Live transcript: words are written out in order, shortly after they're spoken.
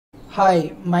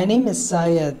Hi, my name is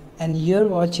Syed and you're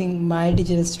watching My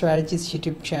Digital Strategies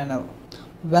YouTube channel.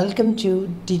 Welcome to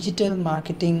Digital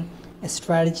Marketing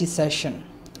Strategy session.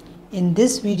 In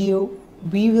this video,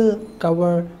 we will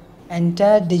cover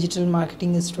entire digital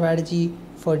marketing strategy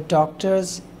for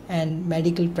doctors and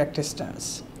medical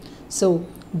practitioners. So,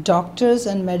 doctors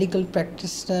and medical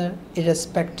practitioner,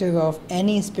 irrespective of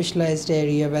any specialized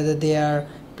area, whether they are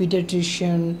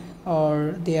pediatrician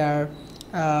or they are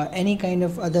any kind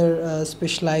of other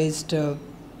specialized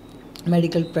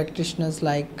medical practitioners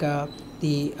like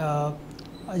the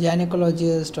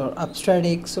gynecologist or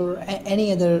obstetrics or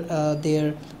any other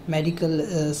their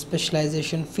medical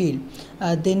specialization field,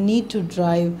 they need to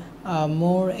drive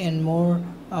more and more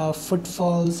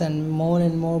footfalls and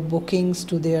more bookings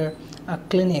to their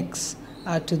clinics,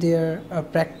 to their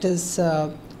practice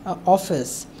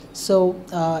office. So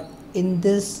in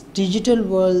this digital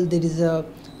world, there is a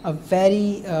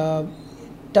very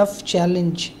tough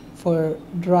challenge for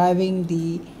driving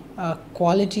the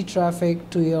quality traffic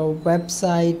to your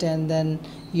website and then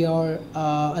your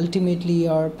ultimately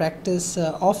your practice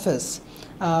office,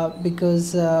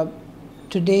 because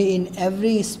today in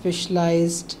every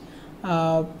specialized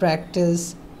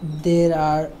practice there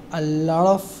are a lot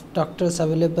of doctors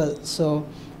available. So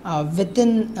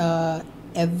within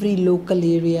every local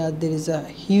area there is a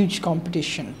huge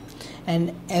competition,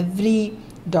 and every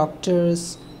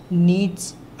doctors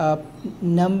needs a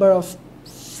number of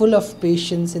full of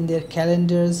patients in their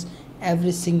calendars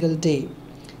every single day.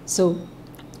 So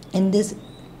in this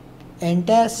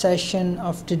entire session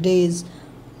of today's,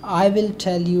 I will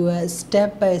tell you a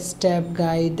step-by-step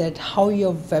guide that how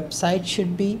your website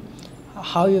should be,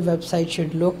 how your website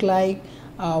should look like,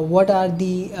 what are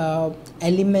the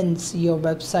elements your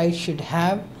website should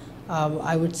have,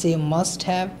 I would say must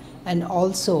have, and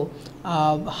also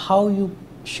how you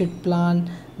should plan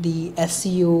the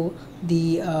SEO,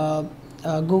 the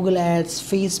Google ads,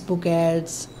 Facebook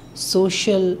ads,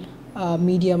 social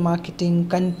media marketing,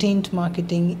 content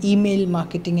marketing, email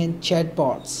marketing, and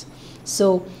chatbots.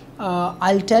 So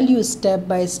I'll tell you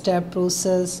step-by-step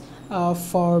process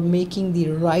for making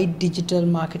the right digital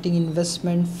marketing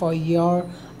investment for your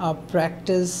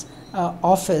practice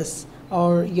office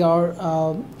or your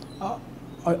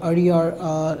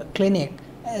clinic,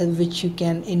 which you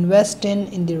can invest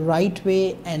in the right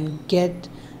way and get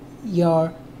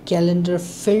your calendar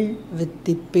filled with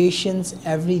the patients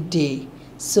every day.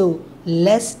 So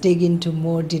let's dig into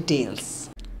more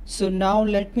details. So now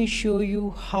let me show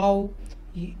you how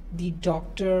the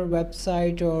doctor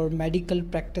website or medical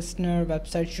practitioner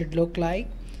website should look like.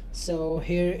 So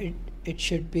here it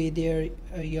should be there,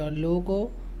 your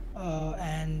logo,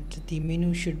 and the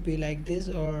menu should be like this,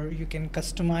 or you can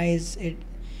customize it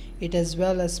as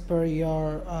well as per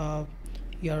your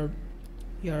your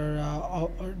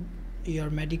your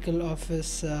medical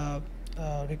office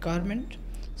requirement.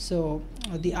 So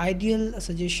the ideal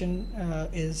suggestion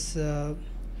is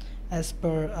as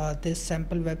per this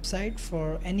sample website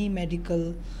for any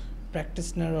medical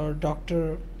practitioner or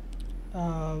doctor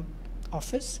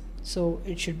office. So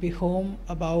it should be home,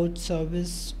 about,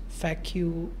 service,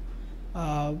 FAQ,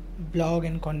 blog,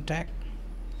 and contact.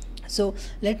 So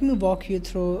let me walk you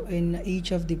through in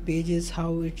each of the pages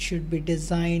how it should be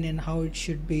designed and how it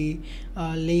should be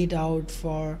laid out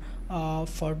for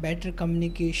better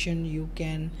communication you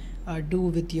can do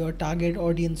with your target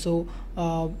audience. So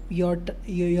your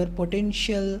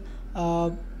potential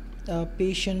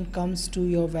patient comes to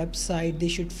your website, they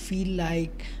should feel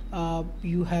like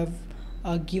you have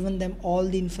given them all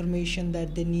the information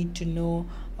that they need to know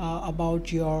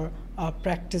about your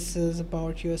practices,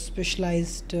 about your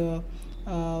specialized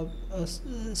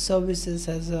services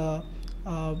as a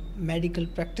medical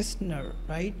practitioner,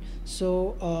 right?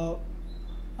 So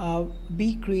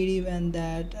be creative, and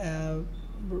that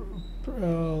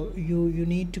you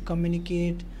need to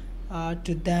communicate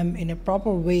to them in a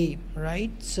proper way,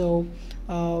 right? So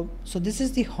so this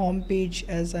is the home page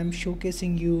as I'm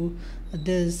showcasing you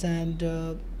this,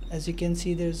 and as you can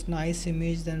see there's nice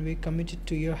image, then we committed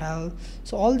to your health.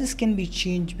 So all this can be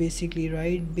changed basically,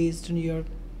 right, based on your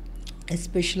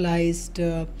specialized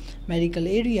medical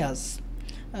areas.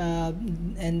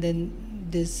 And then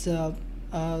this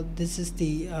is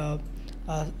the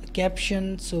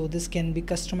caption, so this can be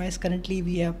customized. Currently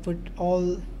we have put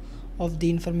all of the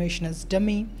information as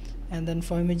dummy, and then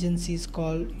for emergencies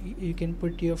call you can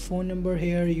put your phone number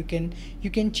here. You can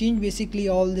change basically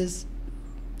all this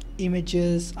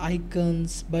images,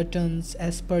 icons, buttons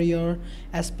as per your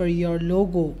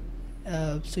logo.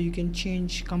 So you can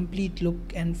change complete look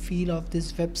and feel of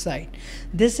this website.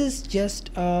 This is just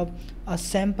a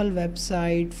sample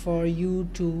website for you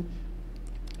to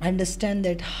understand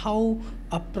that how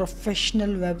a professional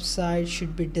website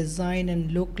should be designed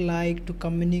and look like to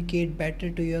communicate better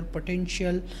to your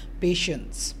potential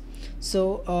patients.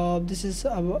 So this is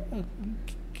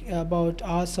about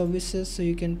our services. So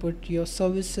you can put your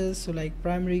services, so like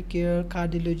primary care,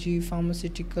 cardiology,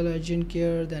 pharmaceutical, urgent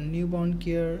care, then newborn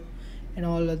care, and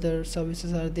all other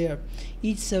services are there.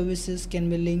 Each services can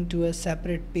be linked to a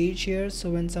separate page here, so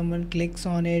when someone clicks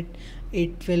on it,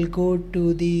 it will go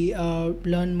to the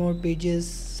learn more pages,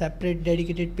 separate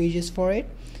dedicated pages for it.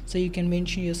 So you can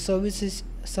mention your services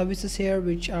here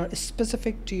which are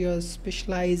specific to your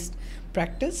specialized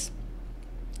practice.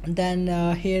 Then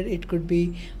here it could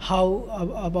be how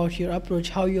about your approach,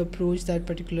 how you approach that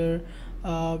particular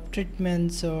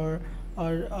treatments or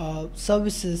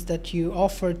services that you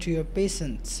offer to your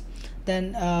patients.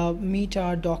 Then meet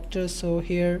our doctor. So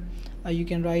here you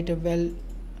can write a well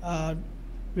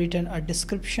written a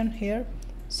description here.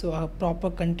 So a proper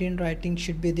content writing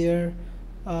should be there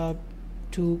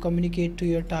to communicate to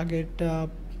your target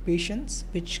patients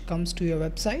which comes to your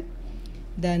website.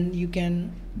 Then you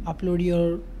can upload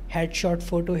your headshot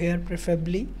photo here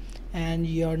preferably, and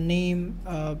your name,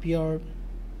 your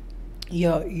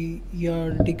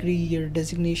degree, your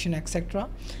designation, etc.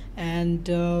 And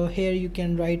here you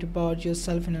can write about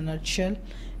yourself in a nutshell,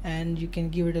 and you can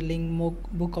give it a link,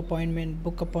 book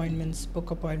appointments,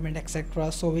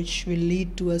 etc. So which will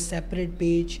lead to a separate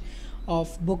page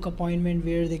of book appointment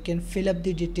where they can fill up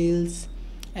the details,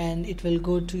 and it will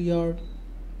go to your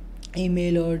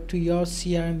email or to your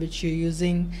CRM which you're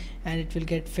using, and it will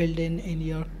get filled in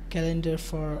your calendar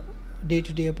for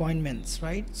day-to-day appointments,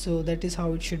 right? So that is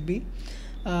how it should be.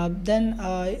 Then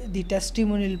the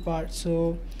testimonial part.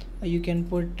 So you can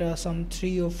put some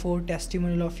 3 or 4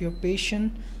 testimonial of your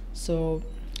patient, so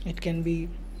it can be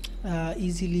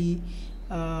easily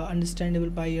understandable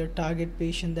by your target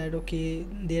patient that okay,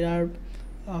 there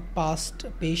are past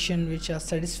patient which are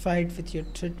satisfied with your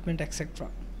treatment, etc.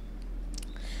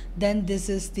 Then this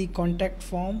is the contact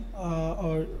form,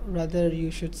 or rather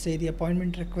you should say the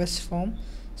appointment request form.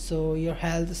 So your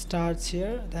health starts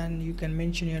here, then you can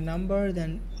mention your number,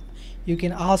 then you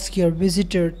can ask your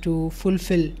visitor to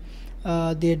fulfill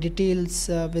their details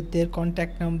with their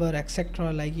contact number,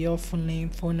 etc., like your full name,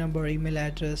 phone number, email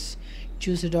address,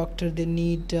 choose a doctor they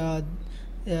need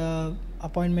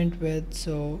appointment with.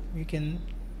 So you can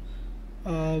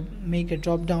make a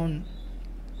drop down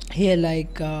here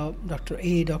like Dr.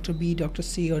 A, Dr. B, Dr.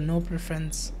 C, or no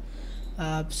preference.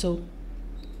 So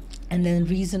and then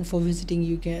reason for visiting,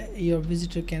 your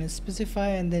visitor can specify,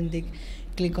 and then they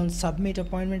click on submit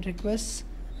appointment requests.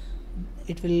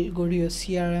 It will go to your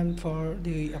CRM for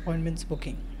the appointments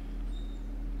booking.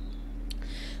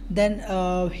 Then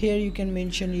here you can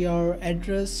mention your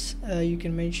address, you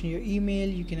can mention your email,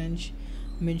 you can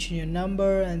mention your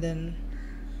number, and then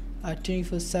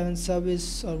 24/7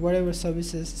 service or whatever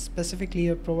services specifically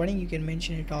you're providing, you can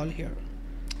mention it all here.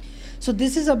 So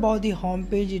this is about the home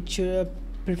page. It should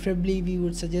preferably, we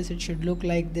would suggest it should look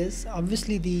like this.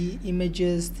 Obviously the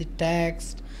images, the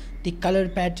text, the color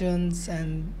patterns,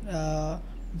 and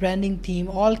branding theme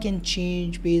all can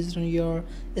change based on your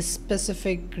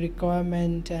specific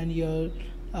requirement and your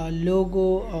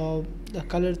logo or the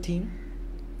color theme.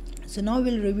 So now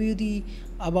we'll review the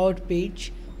about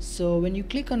page. So when you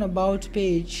click on about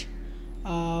page,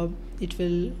 it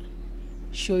will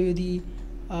show you the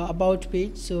about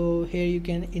page. So here you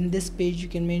can, in this page you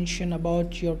can mention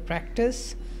about your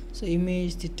practice, so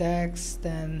image, the text,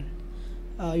 then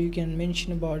you can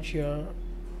mention about your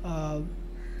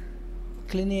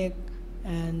clinic,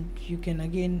 and you can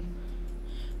again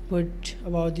put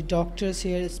about the doctors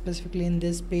here specifically in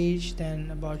this page,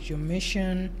 then about your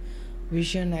mission,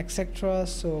 vision, etc.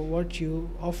 So what you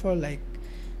offer, like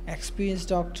experienced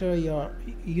doctor, your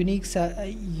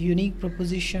unique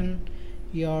proposition,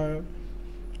 your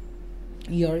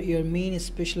main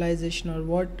specialization,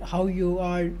 or how you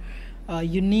are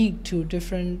unique to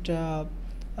different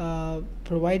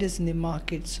providers in the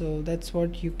market. So that's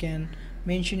what you can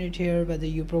mention it here, whether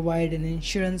you provide an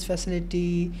insurance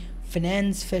facility,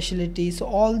 finance facility. So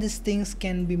all these things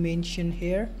can be mentioned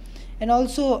here, and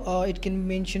also it can be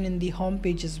mentioned in the home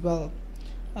page as well,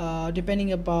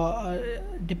 depending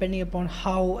upon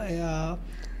how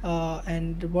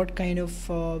and what kind of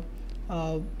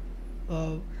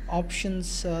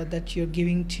options that you're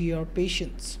giving to your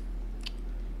patients.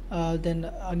 Then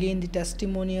again the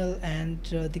testimonial and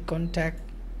the contact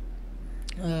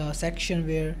section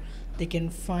where they can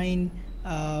find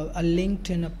a link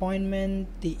to an appointment,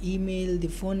 the email, the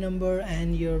phone number,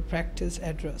 and your practice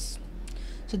address.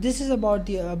 So this is about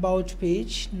the about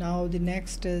page. Now the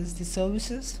next is the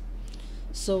services.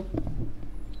 So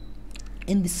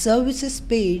In the services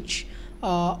page,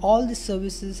 all the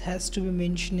services has to be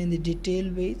mentioned in the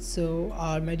detailed way. So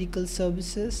our medical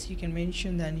services you can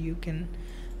mention, then you can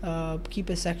keep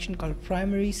a section called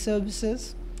primary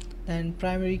services, then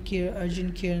primary care,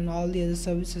 urgent care, and all the other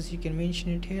services you can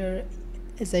mention it here.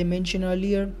 As I mentioned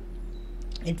earlier,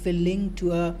 it will link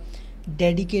to a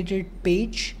dedicated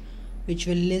page which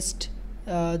will list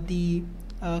the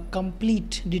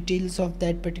complete details of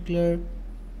that particular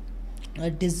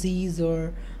disease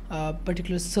or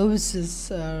particular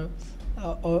services,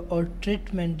 or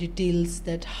treatment details,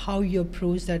 that how you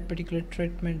approach that particular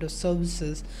treatment or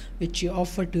services which you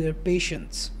offer to your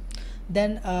patients.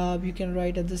 Then you can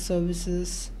write other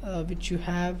services which you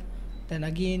have, then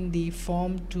again the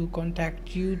form to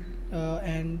contact you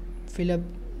and fill up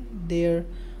their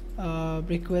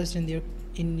request in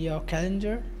your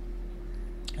calendar,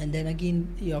 and then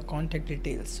again your contact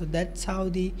details. So that's how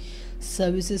the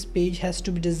services page has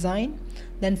to be designed.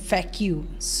 Then FAQ.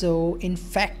 So in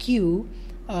FAQ,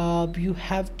 you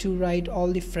have to write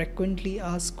all the frequently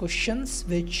asked questions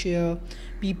which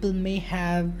people may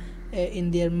have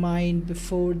in their mind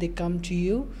before they come to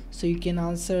you. So you can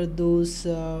answer those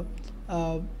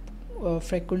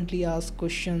frequently asked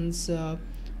questions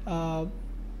to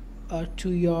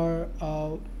your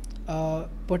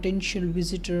potential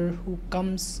visitor who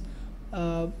comes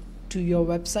to your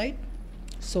website.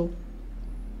 So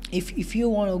if you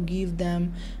want to give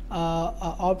them a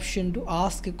option to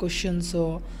ask a question,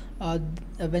 so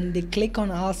when they click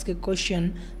on ask a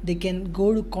question, they can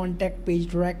go to contact page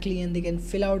directly and they can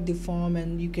fill out the form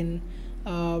and you can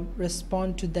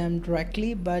respond to them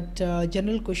directly. But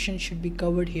general questions should be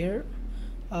covered here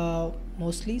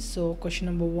mostly. So question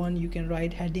number 1, you can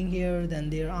write heading here, then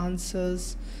their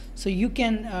answers. So you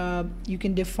can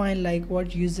define like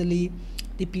what usually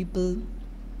the people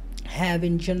have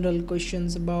in general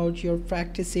questions about your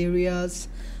practice areas,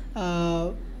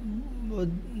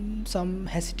 some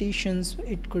hesitations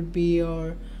it could be,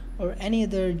 or any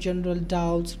other general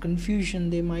doubts, confusion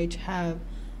they might have.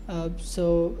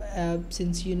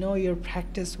 Since you know your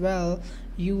practice well,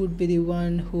 you would be the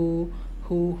one who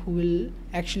will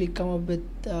actually come up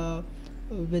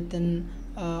with an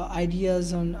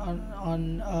ideas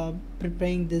on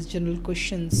preparing this general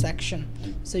question section.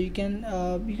 So you can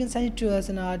send it to us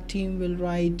and our team will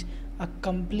write a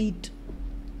complete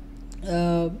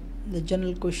the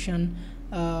general questions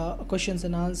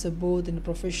and answer both in a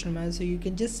professional manner. So you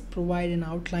can just provide an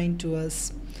outline to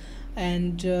us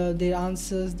and their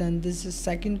answers. Then this is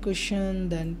second question,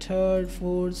 then third,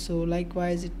 fourth. So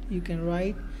likewise you can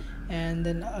write, and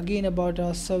then again about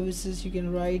our services you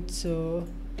can write. So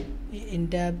in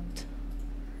depth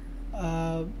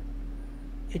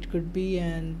it could be,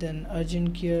 and then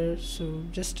urgent care. So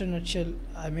just a nutshell,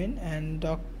 I mean, and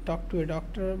talk to a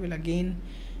doctor will again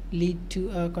lead to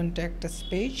a contact us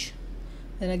page.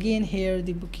 Then again here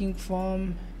the booking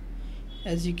form,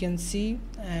 as you can see,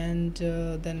 and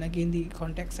then again the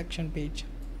contact section page.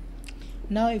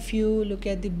 Now if you look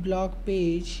at the blog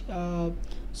page,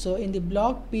 so in the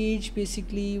blog page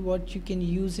basically what you can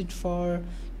use it for,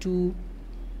 to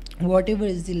whatever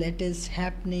is the latest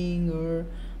happening, or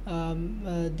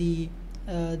the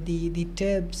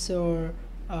tips or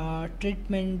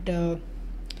treatment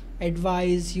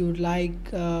advice you would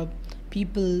like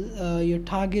people, your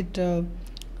target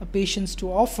patients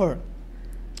to offer.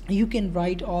 You can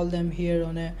write all them here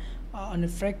on a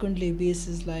frequently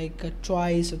basis, like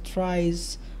twice or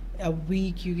thrice a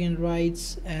week you can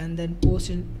write, and then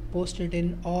post it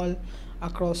in all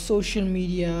across social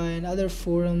media and other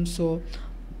forums. So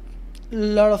a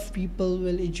lot of people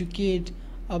will educate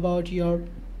about your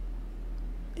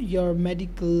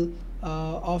medical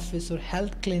office or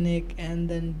health clinic, and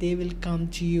then they will come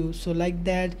to you. So like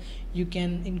that you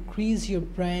can increase your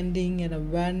branding and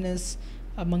awareness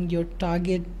among your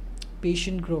target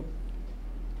patient group.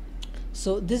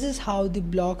 So this is how the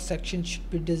blog section should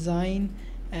be designed,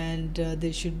 and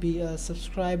there should be a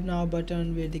subscribe now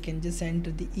button where they can just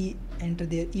enter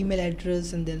their email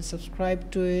address and they'll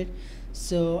subscribe to it.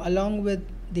 So along with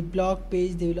the blog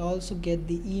page they will also get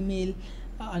the email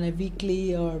on a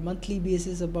weekly or monthly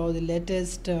basis about the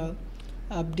latest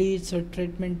updates or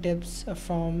treatment tips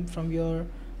from your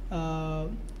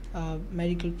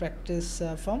medical practice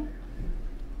firm.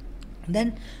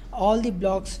 Then all the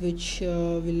blogs which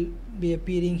will be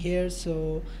appearing here.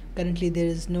 So currently there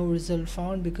is no result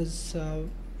found because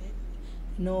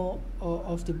no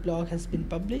of the blog has been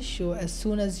published. So as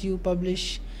soon as you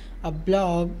publish a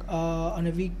blog on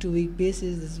a week-to-week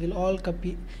basis, this will all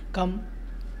come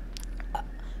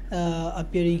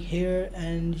appearing here,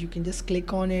 and you can just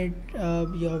click on it.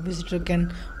 Your visitor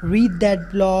can read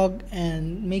that blog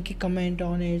and make a comment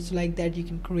on it, so like that you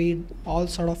can create all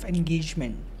sort of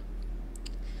engagement.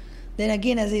 Then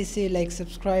again, as I say, like,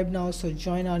 subscribe now, so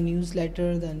join our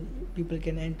newsletter. Then people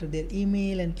can enter their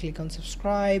email and click on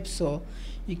subscribe, so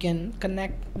you can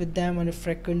connect with them on a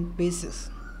frequent basis.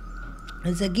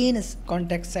 It's again a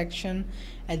contact section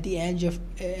at the end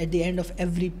of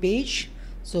every page,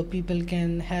 so people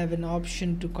can have an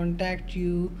option to contact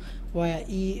you via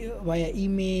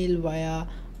email,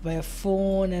 via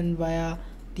phone, and via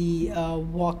the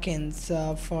walk-ins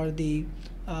for the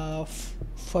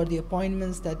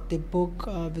appointments that they book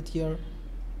with your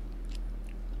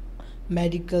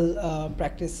medical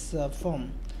practice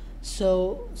firm.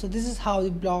 So this is how the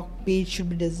blog page should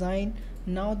be designed.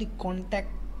 Now the contact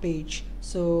page.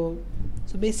 So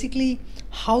basically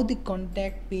how the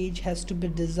contact page has to be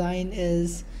designed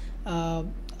is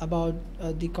about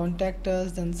the contact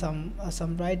us, then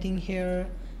some writing here,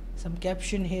 some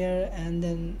caption here, and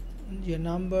then your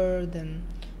number. Then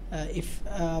if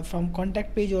from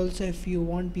contact page also, if you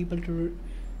want people to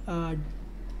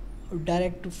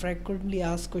direct to frequently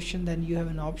asked question, then you have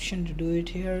an option to do it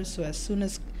here. So as soon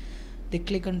as they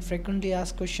click on frequently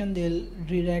asked question, they'll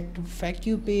redirect to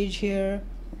FAQ page here.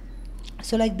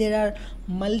 So like there are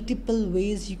multiple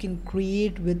ways you can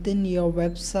create within your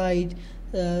website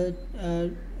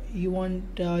you want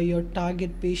your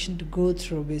target patient to go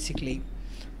through, basically,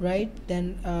 right?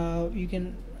 Then you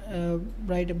can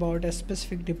write about a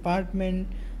specific department,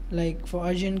 like for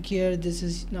urgent care this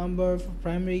is number, for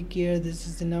primary care this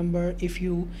is the number. If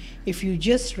you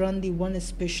just run the one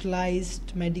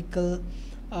specialized medical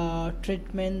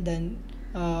treatment, then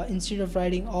instead of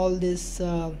writing all this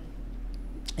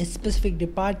a specific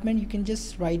department, you can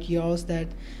just write yours, that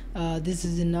this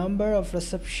is the number of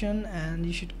reception, and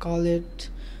you should call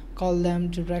them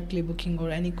directly booking or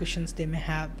any questions they may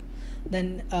have.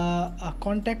 Then a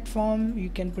contact form, you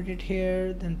can put it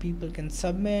here, then people can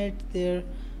submit their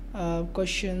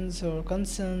questions or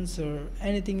concerns or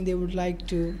anything they would like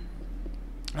to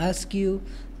ask you.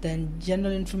 Then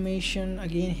general information,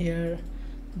 again here,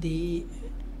 the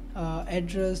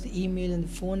address, the email, and the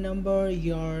phone number.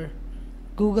 Your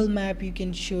Google map, you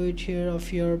can show it here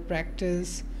of your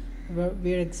practice,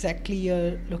 where exactly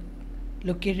you're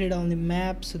located on the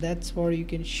map, so that's where you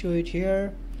can show it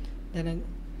here. Then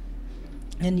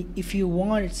and if you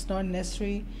want, it's not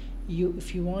necessary,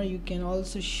 if you want, you can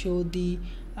also show the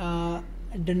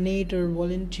donate or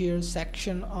volunteer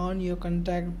section on your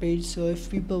contact page. So if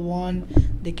people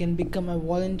want, they can become a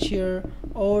volunteer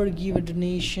or give a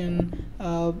donation.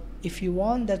 If you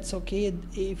want, that's okay.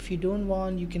 If you don't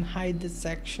want, you can hide this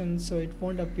section so it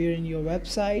won't appear in your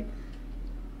website.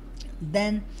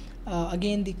 Then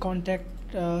again, the contact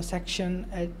section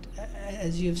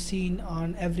as you've seen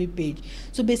on every page.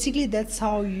 So basically that's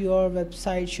how your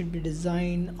website should be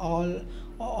designed, all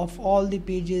the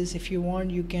pages. If you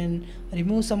want, you can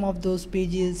remove some of those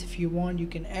pages. If you want, you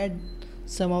can add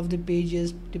some of the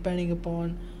pages depending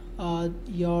upon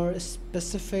your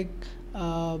specific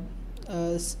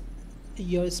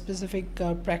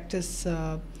practice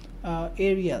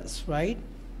areas, right?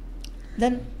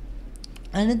 Then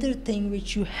another thing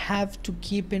which you have to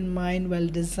keep in mind while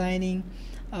designing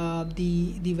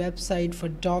the website for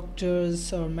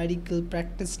doctors or medical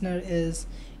practitioner is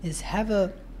have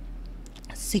a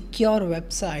secure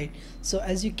website. So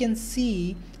as you can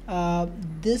see,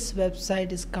 this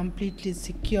website is completely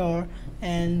secure,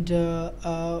 and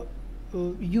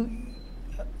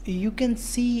you can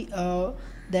see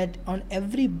that on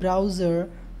every browser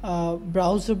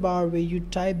bar where you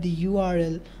type the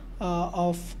URL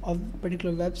of a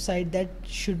particular website, that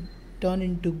should turn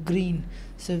into green.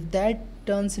 So if that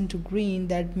turns into green,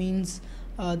 that means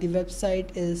the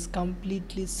website is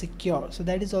completely secure. So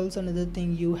that is also another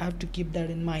thing, you have to keep that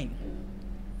in mind.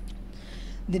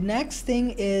 The next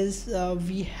thing is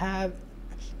we have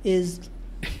is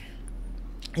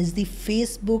the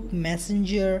Facebook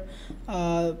Messenger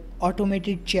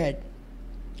automated chat.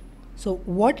 So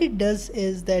what it does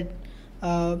is that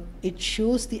it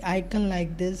shows the icon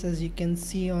like this, as you can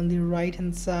see on the right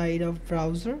hand side of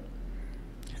browser.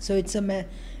 So it's a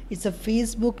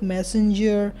Facebook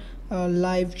Messenger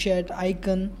live chat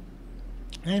icon,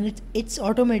 and it's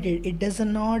automated. It does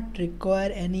not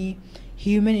require any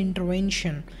human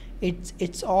intervention.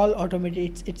 It's all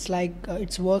automated. It's like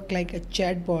it's work like a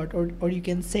chatbot, or you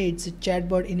can say it's a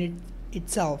chatbot in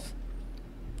itself.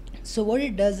 So what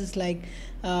it does is, like,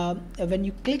 when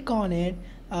you click on it,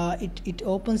 it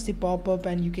opens the pop-up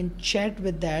and you can chat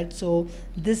with that. So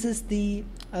this is the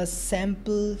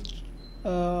sample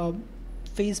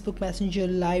Facebook Messenger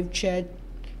live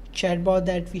chatbot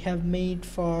that we have made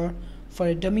for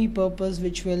a dummy purpose,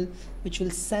 which will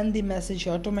send the message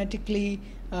automatically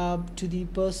to the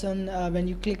person. When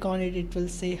you click on it, it will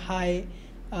say hi,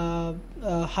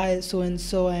 hi so and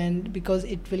so, and because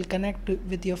it will connect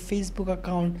with your Facebook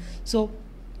account. So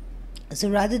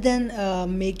rather than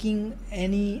making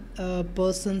any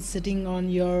person sitting on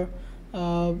your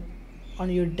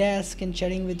desk and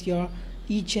chatting with your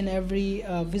each and every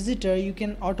visitor, you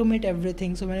can automate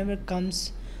everything. So whenever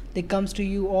they comes to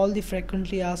you, all the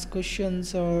frequently asked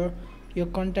questions or your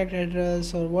contact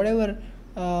address or whatever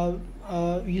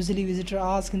usually visitor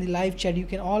ask in the live chat, you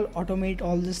can all automate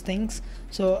all these things.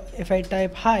 So if I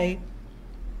type hi,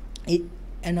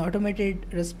 an automated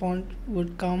response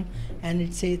would come and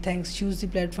it say thanks, choose the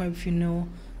platform if you know.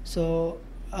 So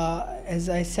as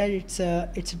I said, it's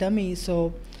a dummy.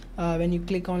 So when you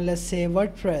click on, let's say,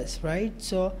 WordPress, right?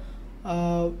 So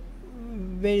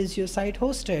where is your site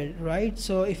hosted, right?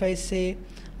 So if I say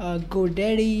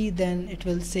GoDaddy, then it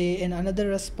will say in another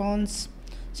response.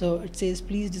 So it says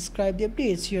please describe the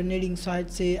updates you're needing. So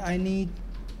I'd say I need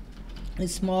a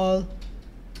small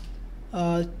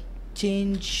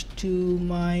change to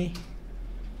my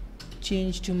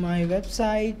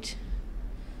website.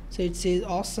 So it says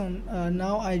awesome,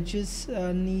 now I just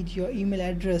need your email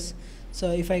address.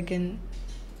 So if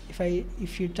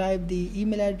you type the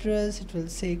email address, it will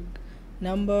say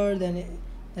number, then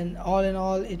all in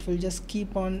all it will just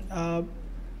keep on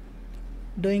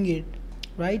doing it,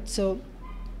 right? So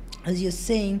as you're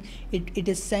saying, it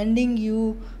is sending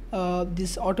you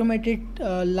this automated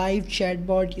live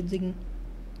chatbot using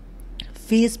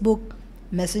Facebook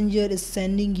Messenger is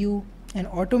sending you an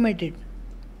automated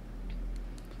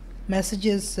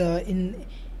messages in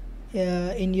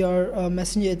your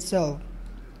messenger itself.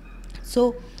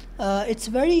 So it's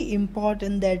very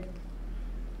important that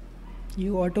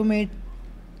you automate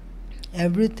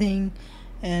everything,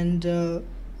 and the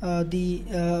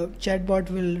chatbot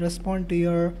will respond to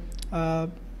your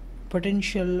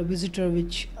potential visitor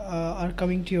which are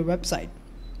coming to your website.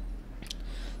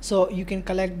 So you can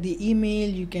collect the email,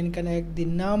 you can connect the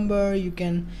number, you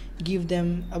can give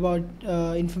them about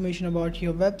information about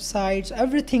your website. So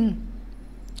everything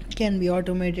can be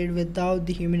automated without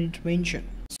the human intervention.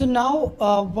 So now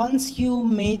once you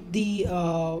made the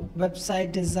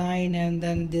website design and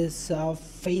then this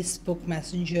Facebook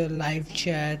Messenger live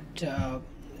chat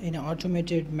in an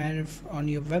automated manner on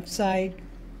your website,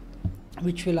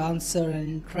 which will answer and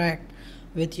interact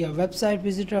with your website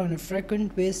visitor on a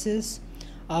frequent basis,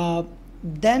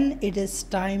 then it is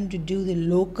time to do the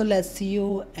local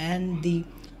SEO and the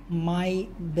my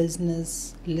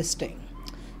business listing.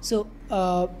 So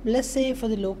let's say for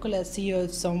the local SEO,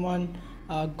 if someone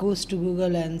goes to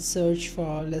Google and search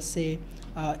for, let's say,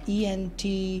 ENT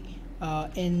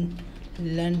in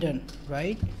London,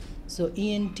 right? So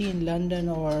ENT in London,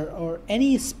 or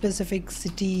any specific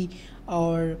city,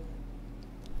 or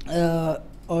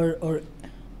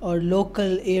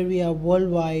local area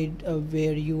worldwide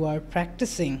where you are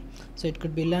practicing. So it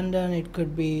could be London, it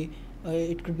could be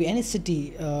any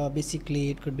city, basically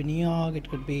it could be New York, it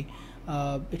could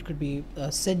be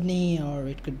Sydney, or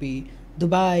it could be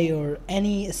Dubai, or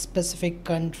any specific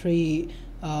country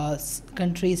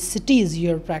cities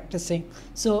you're practicing.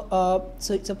 So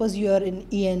so suppose you are in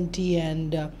ENT,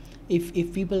 and if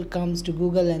people comes to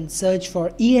Google and search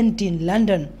for ENT in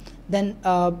London, then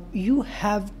you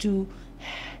have to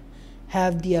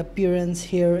have the appearance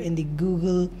here in the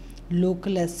Google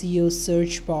local SEO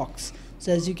search box.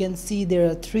 So as you can see, there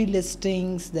are 3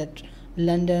 listings, that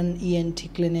London ENT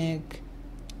clinic,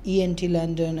 ENT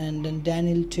London, and then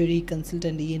Daniel Terry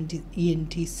consultant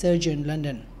ENT surgeon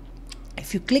London.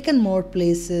 If you click on more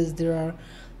places, there are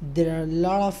a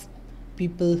lot of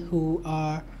people who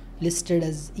are listed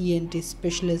as ENT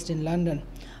specialist in London.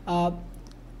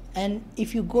 And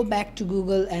if you go back to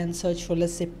Google and search for,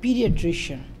 let's say,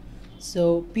 pediatrician,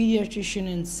 so pediatrician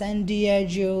in San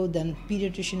Diego, then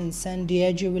pediatrician in San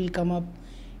Diego will come up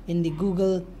in the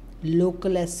Google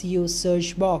local SEO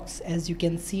search box, as you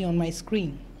can see on my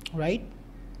screen, right?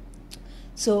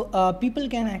 So people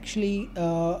can actually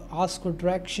ask for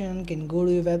direction, can go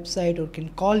to your website, or can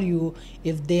call you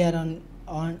if they are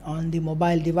on the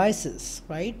mobile devices,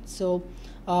 right? So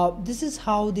this is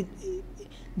how the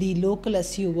local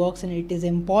SEO works, and it is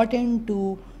important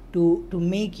to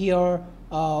make your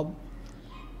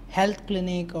health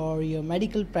clinic or your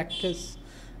medical practice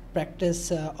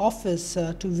office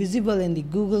to visible in the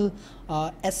Google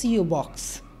SEO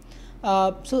box.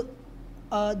 So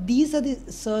these are the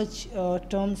search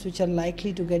terms which are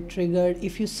likely to get triggered.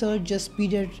 If you search just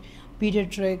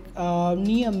pediatric,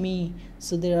 near me.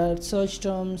 So there are search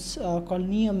terms called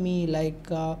near me, like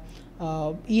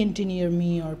ENT near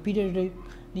me, or pediatric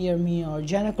near me, or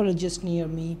gynecologist near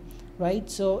me, right?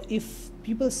 So if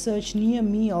people search near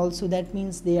me also, that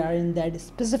means they are in that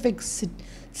specific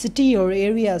city or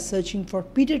area searching for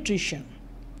pediatrician,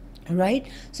 right?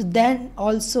 So then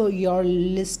also your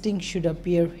listing should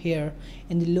appear here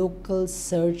in the local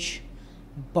search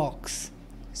box.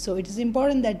 So it is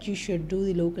important that you should do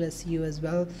the local SEO as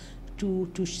well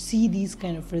to see these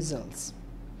kind of results.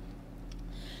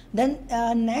 Then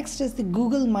next is the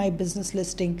Google My Business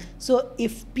listing. So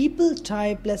if people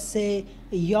type, let's say,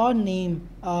 your name,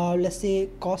 let's say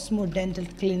Cosmo Dental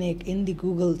Clinic in the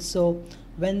Google, so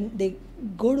when they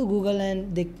go to Google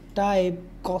and they type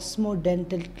Cosmo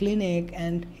Dental Clinic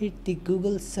and hit the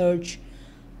Google search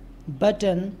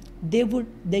button,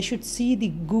 they should see the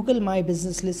Google My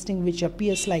Business listing, which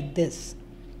appears like this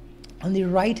on the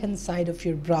right hand side of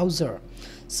your browser.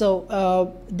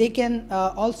 So they can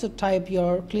also type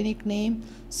your clinic name,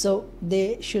 so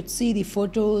they should see the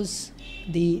photos,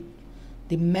 the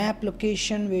map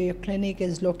location where your clinic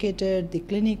is located, the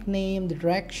clinic name, the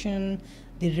direction,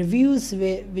 the reviews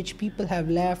which people have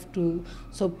left to,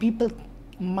 so people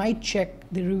might check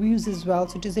the reviews as well.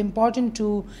 So it is important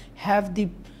to have the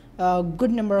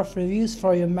good number of reviews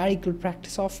for your medical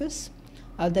practice office.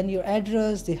 Then your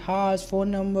address, the house,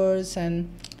 phone numbers, and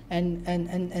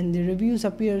the reviews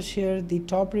appears here, the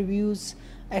top reviews,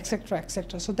 etc.,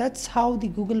 etc. So that's how the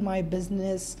Google My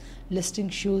Business listing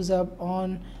shows up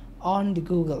on the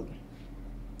Google.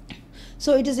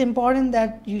 So it is important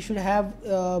that you should have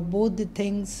both the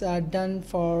things done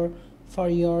for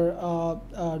your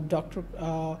doctor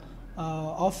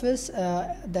office,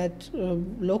 that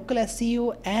local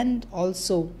SEO, and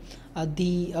also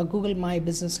the Google My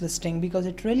Business listing, because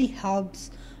it really helps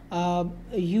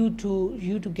you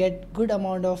to get good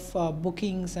amount of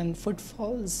bookings and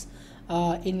footfalls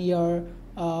in your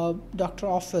doctor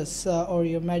office or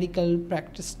your medical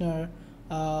practitioner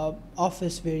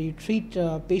office where you treat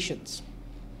patients.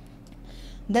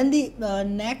 Then the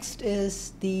next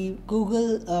is the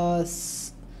Google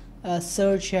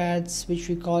search ads, which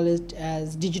we call it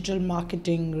as digital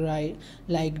marketing, right?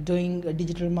 Like doing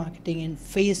digital marketing in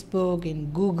Facebook,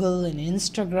 in Google, in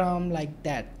Instagram, like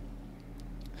that.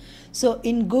 So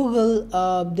in Google,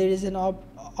 there is an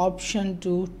option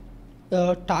to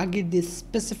target this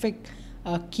specific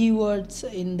keywords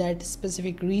in that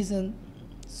specific region.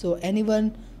 So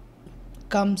anyone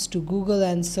comes to Google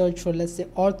and search for, let's say,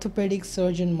 orthopedic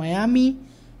surgeon Miami,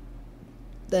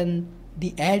 then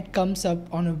the ad comes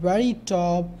up on a very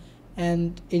top,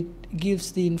 and it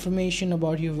gives the information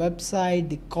about your website,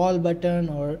 the call button,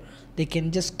 or they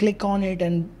can just click on it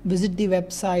and visit the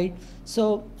website.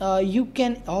 So you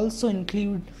can also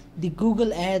include the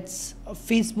Google ads,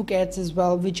 Facebook ads as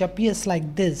well, which appears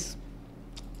like this,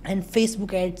 and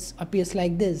Facebook ads appears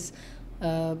like this.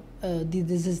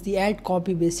 This is the ad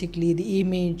copy, basically the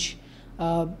image.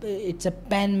 It's a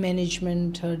pen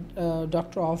management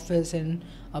doctor office in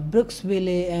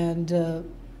Brooksville, and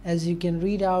as you can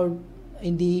read out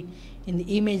in the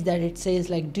image, that it says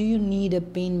like, do you need a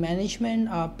pain management?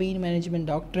 Our pain management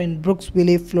doctor in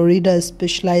Brooksville, Florida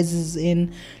specializes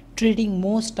in treating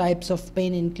most types of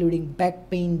pain, including back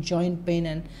pain, joint pain,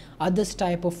 and others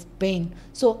type of pain.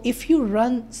 So if you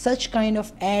run such kind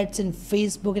of ads in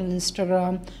Facebook and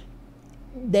Instagram,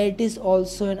 that is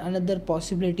also another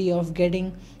possibility of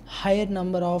getting higher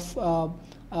number of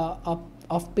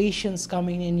patients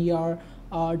coming in your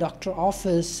doctor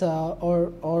office,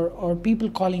 or people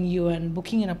calling you and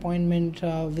booking an appointment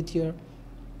with your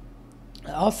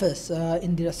office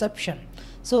in the reception.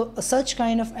 So such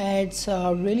kind of ads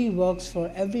really works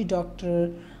for every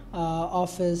doctor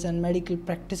office and medical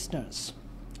practitioners.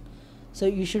 So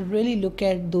you should really look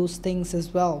at those things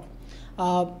as well.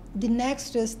 The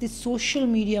next is the social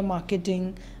media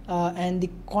marketing and the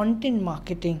content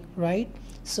marketing, right?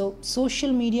 So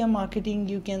social media marketing,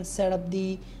 you can set up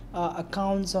the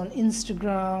accounts on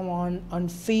Instagram, on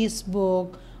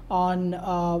Facebook,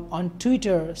 on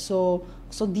Twitter. So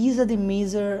these are the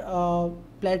major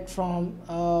platform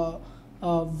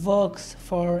works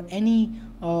for any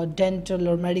dental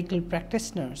or medical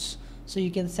practitioners. So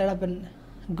you can set up a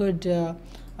good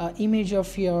image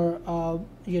of your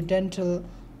dental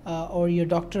or your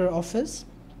doctor office,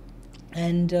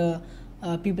 and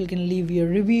people can leave your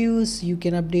reviews. You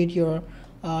can update your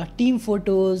team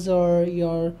photos or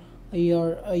your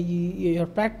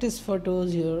practice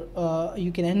photos.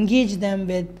 You can engage them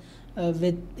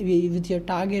with your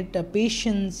target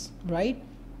patients, right?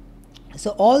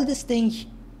 So all these things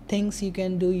you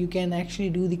can do. You can actually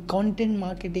do the content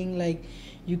marketing, like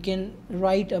You can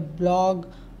write a blog,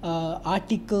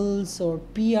 articles or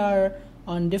PR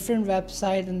on different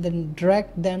website and then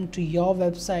direct them to your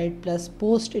website, plus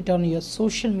post it on your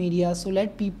social media. So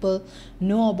let people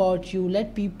know about you,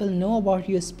 let people know about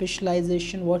your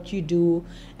specialization, what you do,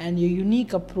 and your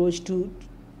unique approach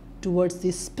towards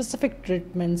these specific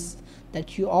treatments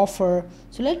that you offer.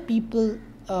 So let people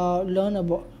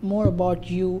learn more about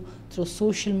you through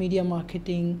social media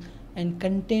marketing and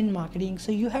content marketing.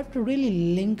 So you have to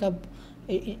really link up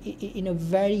in a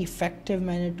very effective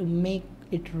manner to make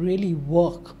it really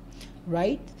work,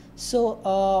 right?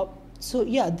 So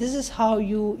yeah, this is how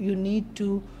you need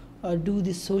to do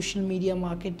the social media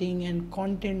marketing and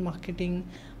content marketing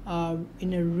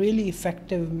in a really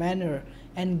effective manner,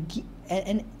 and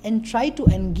try to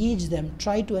engage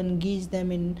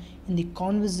them in the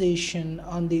conversation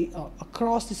on the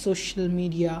across the social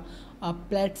media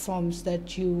platforms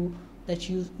that you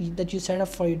set up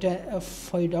for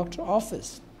your doctor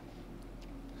office.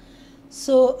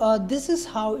 So this is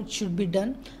how it should be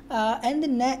done, and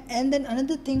then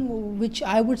another thing which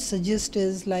I would suggest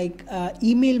is like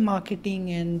email marketing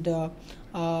and uh,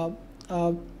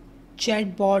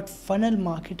 chatbot funnel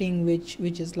marketing,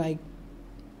 which is like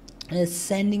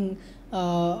sending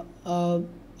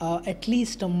at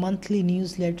least a monthly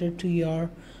newsletter to your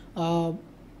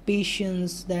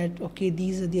patients that okay,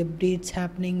 these are the updates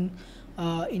happening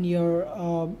in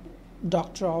your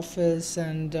doctor office,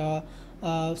 and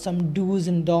some do's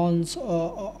and don'ts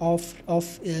of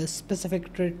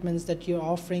specific treatments that you're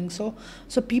offering, so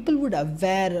people would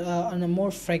aware on a more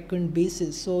frequent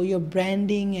basis. So your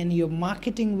branding and your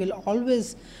marketing will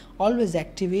always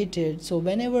activated. So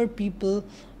whenever people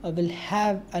will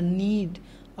have a need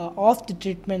of the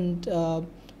treatment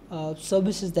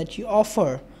services that you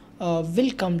offer,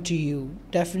 will come to you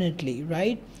definitely,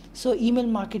 right? So email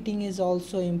marketing is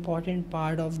also important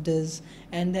part of this,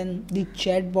 and then the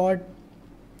chatbot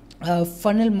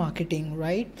funnel marketing,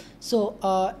 right? So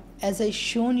as I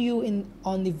shown you in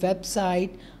on the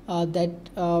website, that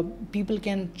people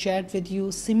can chat with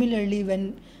you. Similarly,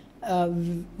 when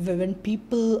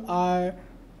people are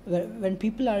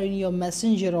in your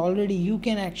messenger already, you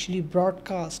can actually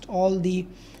broadcast all the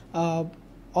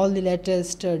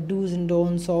latest do's and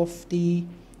don'ts of the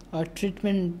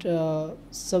treatment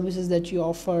services that you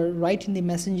offer right in the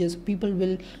messengers. People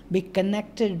will be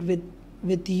connected with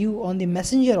you on the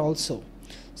messenger also.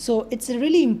 So it's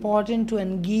really important to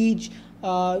engage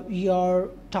your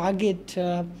target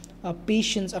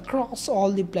patients across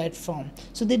all the platform,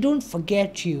 so they don't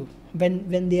forget you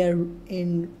when they are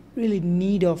in really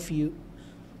need of you,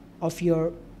 of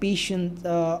your patient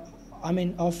of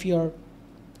your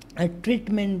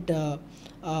treatment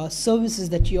services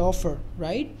that you offer,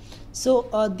 right? So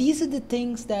these are the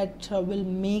things that will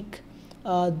make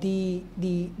the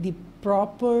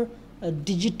proper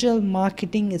digital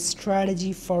marketing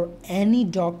strategy for any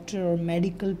doctor or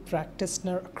medical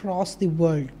practitioner across the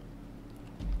world.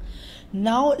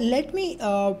 Now let me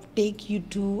take you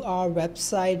to our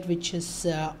website, which is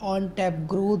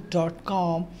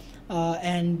ontapgrowth.com,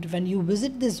 and when you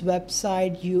visit this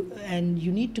website, you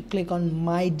need to click on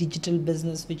My Digital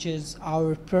Business, which is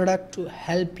our product to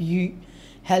help you.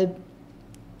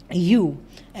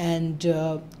 And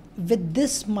with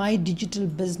this My Digital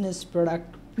Business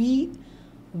product, we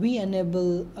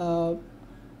enable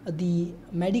the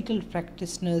medical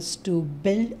practitioners to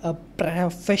build a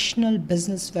professional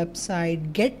business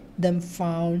website, get them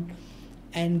found,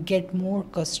 and get more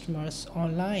customers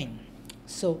online.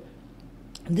 So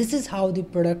this is how the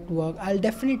product works. I'll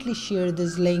definitely share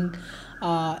this link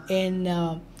in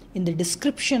the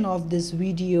description of this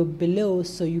video below,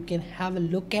 so you can have a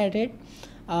look at it.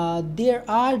 There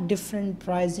are different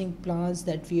pricing plans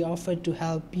that we offer to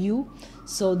help you.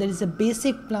 So there is a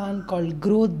basic plan called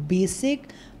Growth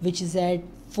Basic, which is at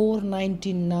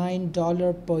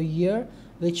 $499 per year,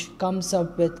 which comes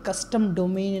up with custom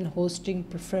domain and hosting,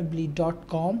 preferably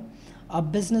 .com, a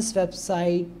business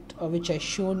website which I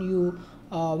shown you,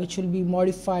 which will be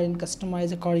modified and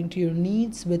customized according to your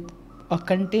needs, with a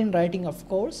content writing, of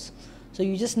course. So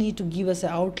you just need to give us an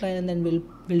outline, and then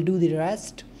we'll do the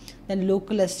rest. Then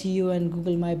local SEO and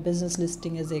Google My Business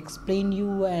listing, as I explained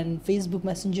you, and Facebook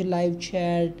Messenger live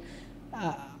chat,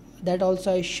 that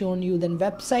also I shown you. Then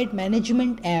website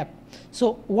management app.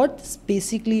 So what's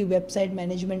basically website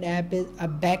management app is a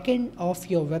backend of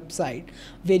your website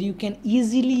where you can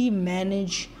easily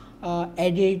manage,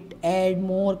 edit, add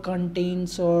more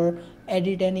contents, or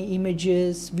edit any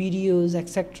images, videos,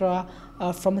 etc.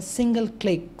 From a single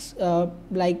click.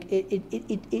 Like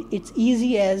it's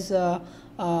easy as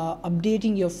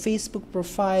updating your Facebook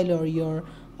profile or your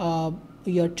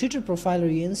your Twitter profile or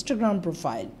your Instagram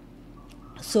profile.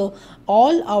 So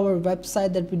all our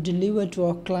website that we deliver to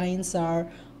our clients are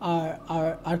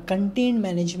our content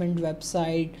management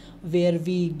website, where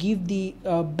we give the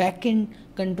backend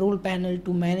control panel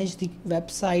to manage the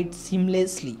website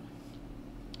seamlessly.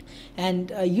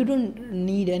 And you don't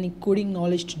need any coding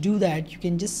knowledge to do that. You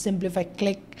can just simplify,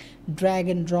 click, drag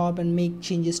and drop, and make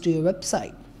changes to your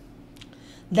website.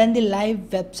 Then the live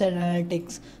website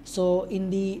analytics. So in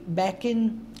the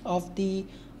backend of the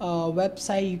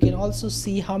website, you can also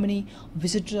see how many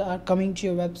visitors are coming to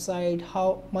your website,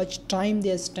 how much time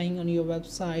they are staying on your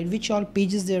website, which all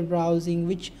pages they are browsing,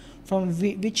 which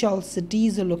all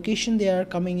cities or location they are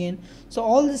coming in. So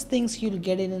all these things you'll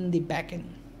get in the backend.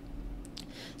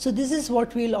 So this is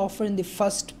what we'll offer in the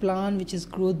first plan, which is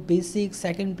growth basics.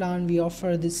 Second plan, we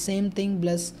offer the same thing,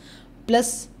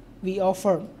 plus we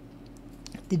offer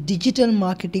the digital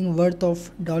marketing worth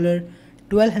of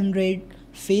 $1,200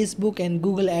 Facebook and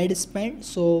Google ad spend.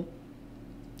 So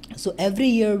every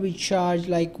year we charge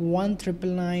like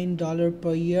 $1,999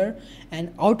 per year,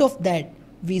 and out of that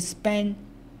we spend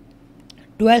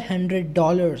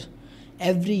 $1,200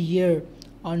 every year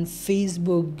on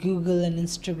Facebook, Google and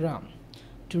Instagram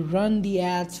to run the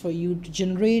ads for you, to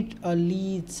generate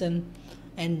leads and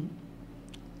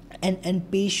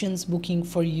patients booking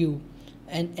for you.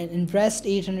 And rest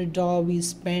 $800 we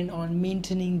spend on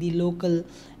maintaining the local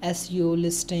SEO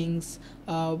listings,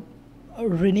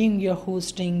 renewing your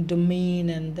hosting domain,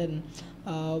 and then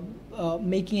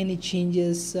making any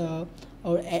changes or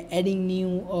adding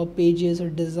new pages or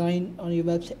design on your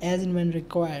website as and when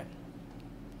required.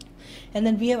 And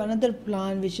then we have another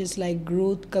plan which is like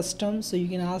growth custom. So you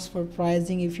can ask for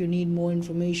pricing if you need more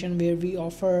information, where we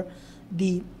offer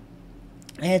the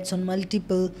ads on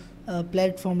multiple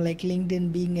platform like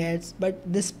LinkedIn, Bing ads, but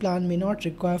this plan may not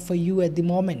require for you at the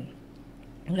moment,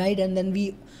 right? And then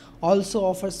we also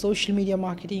offer social media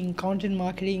marketing, content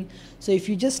marketing. So if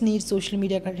you just need social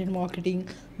media content marketing,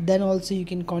 then also you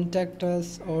can contact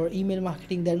us, or email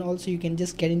marketing, then also you can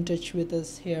just get in touch with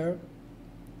us here.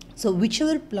 So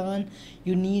whichever plan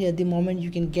you need at the moment, you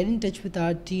can get in touch with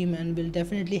our team, and we'll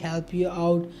definitely help you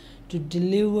out to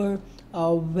deliver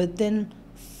within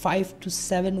 5 to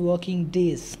 7 working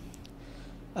days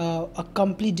a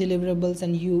complete deliverables,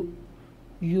 and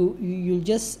you'll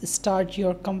just start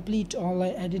your complete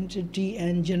online identity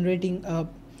and generating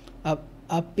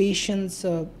a patient's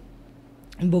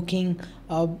booking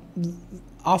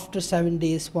after 7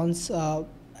 days, once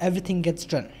everything gets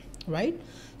done, right?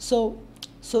 So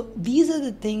these are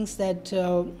the things that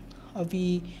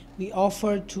we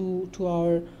offer to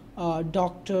our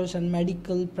doctors and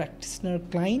medical practitioner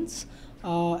clients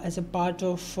as a part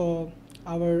of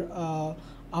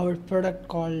our product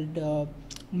called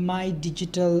My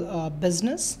Digital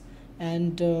Business.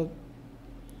 And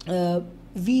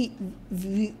we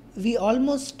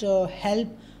almost help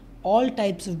all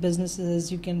types of businesses,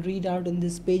 as you can read out in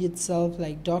this page itself,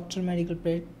 like doctor, medical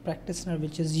practitioner,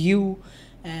 which is you,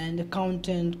 and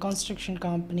accountant, construction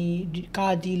company,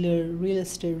 car dealer, real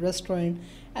estate, restaurant,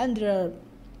 and there are a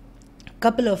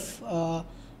couple of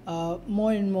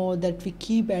more and more that we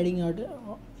keep adding out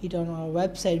it on our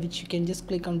website, which you can just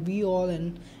click on view all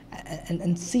and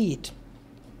see it.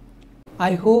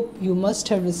 I hope you must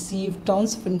have received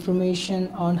tons of information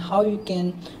on how you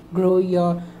can grow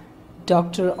your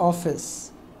doctor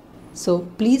office. So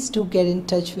please do get in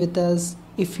touch with us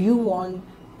if you want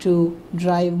to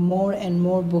drive more and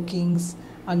more bookings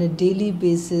on a daily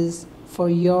basis for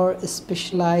your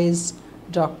specialized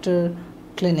doctor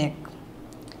clinic.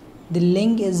 The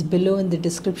link is below in the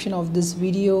description of this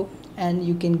video, and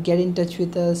you can get in touch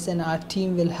with us, and our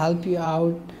team will help you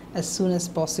out as soon as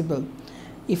possible.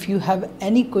 If you have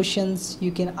any questions,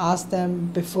 you can ask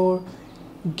them before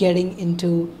getting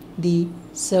into the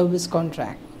service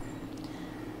contract.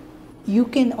 You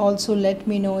can also let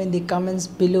me know in the comments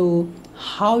below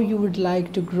how you would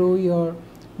like to grow your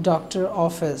doctor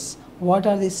office. What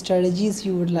are the strategies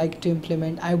you would like to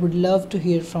implement? I would love to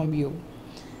hear from you.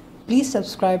 Please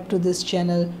subscribe to this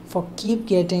channel for keep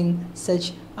getting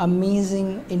such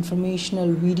amazing informational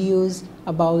videos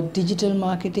about digital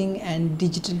marketing and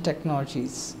digital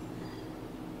technologies.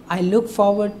 I look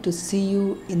forward to see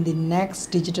you in the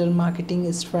next digital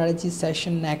marketing strategy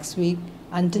session next week.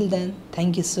 Until then,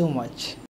 thank you so much.